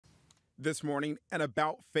This morning, an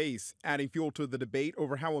about face, adding fuel to the debate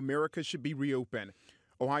over how America should be reopened.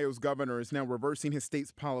 Ohio's governor is now reversing his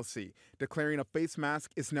state's policy, declaring a face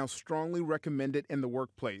mask is now strongly recommended in the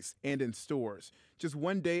workplace and in stores, just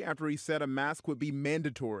one day after he said a mask would be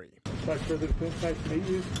mandatory. Vice President Pence, nice to meet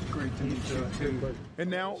you. Great to meet you, too. And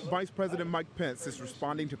now, Vice President Mike Pence is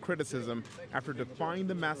responding to criticism after defying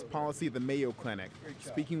the mask policy at the Mayo Clinic,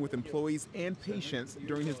 speaking with employees and patients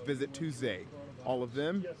during his visit Tuesday, all of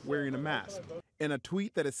them wearing a mask. In a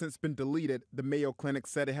tweet that has since been deleted, the Mayo Clinic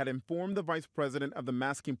said it had informed the vice president of the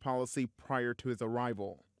masking policy prior to his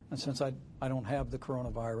arrival. And since I don't have the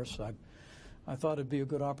coronavirus, I thought it'd be a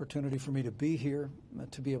good opportunity for me to be here,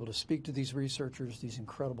 to be able to speak to these researchers, these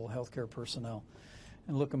incredible healthcare personnel,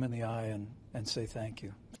 and look them in the eye and say thank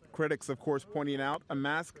you. Critics, of course, pointing out a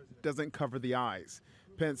mask doesn't cover the eyes.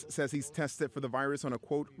 Pence says he's tested for the virus on a,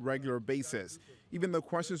 quote, regular basis, even though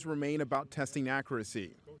questions remain about testing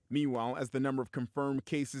accuracy. Meanwhile, as the number of confirmed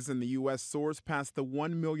cases in the U.S. soars past the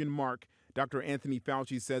 1 million mark, Dr. Anthony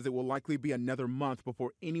Fauci says it will likely be another month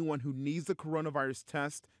before anyone who needs a coronavirus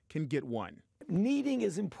test can get one. Needing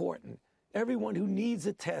is important. Everyone who needs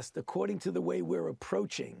a test, according to the way we're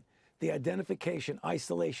approaching the identification,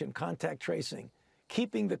 isolation, contact tracing,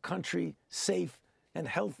 keeping the country safe and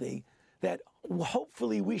healthy, that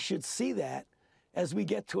hopefully we should see that as we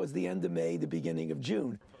get towards the end of May, the beginning of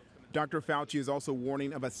June. Dr. Fauci is also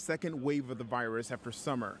warning of a second wave of the virus after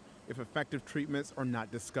summer if effective treatments are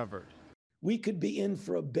not discovered. We could be in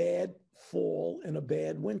for a bad fall and a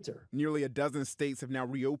bad winter. Nearly a dozen states have now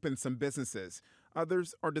reopened some businesses.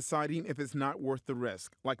 Others are deciding if it's not worth the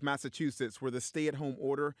risk, like Massachusetts, where the stay-at-home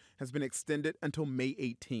order has been extended until May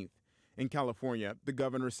 18th. In California, the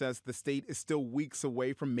governor says the state is still weeks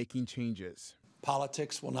away from making changes.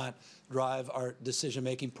 Politics will not drive our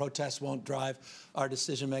decision-making. Protests won't drive our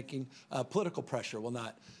decision-making. Political pressure will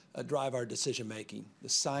not drive our decision-making. The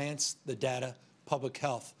science, the data, public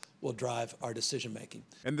health will drive our decision-making.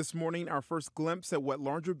 And this morning, our first glimpse at what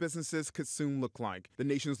larger businesses could soon look like. The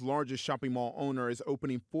nation's largest shopping mall owner is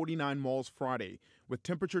opening 49 malls Friday, with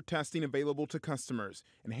temperature testing available to customers,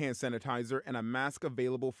 and hand sanitizer and a mask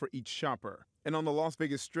available for each shopper. And on the Las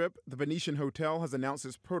Vegas Strip, the Venetian Hotel has announced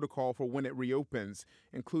its protocol for when it reopens,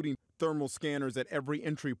 including thermal scanners at every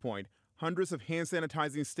entry point, hundreds of hand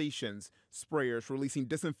sanitizing stations, sprayers releasing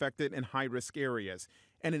disinfectant in high-risk areas,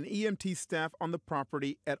 and an EMT staff on the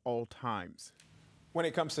property at all times. When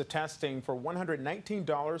it comes to testing, for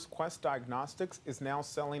 $119, Quest Diagnostics is now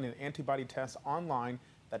selling an antibody test online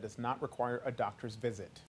that does not require a doctor's visit.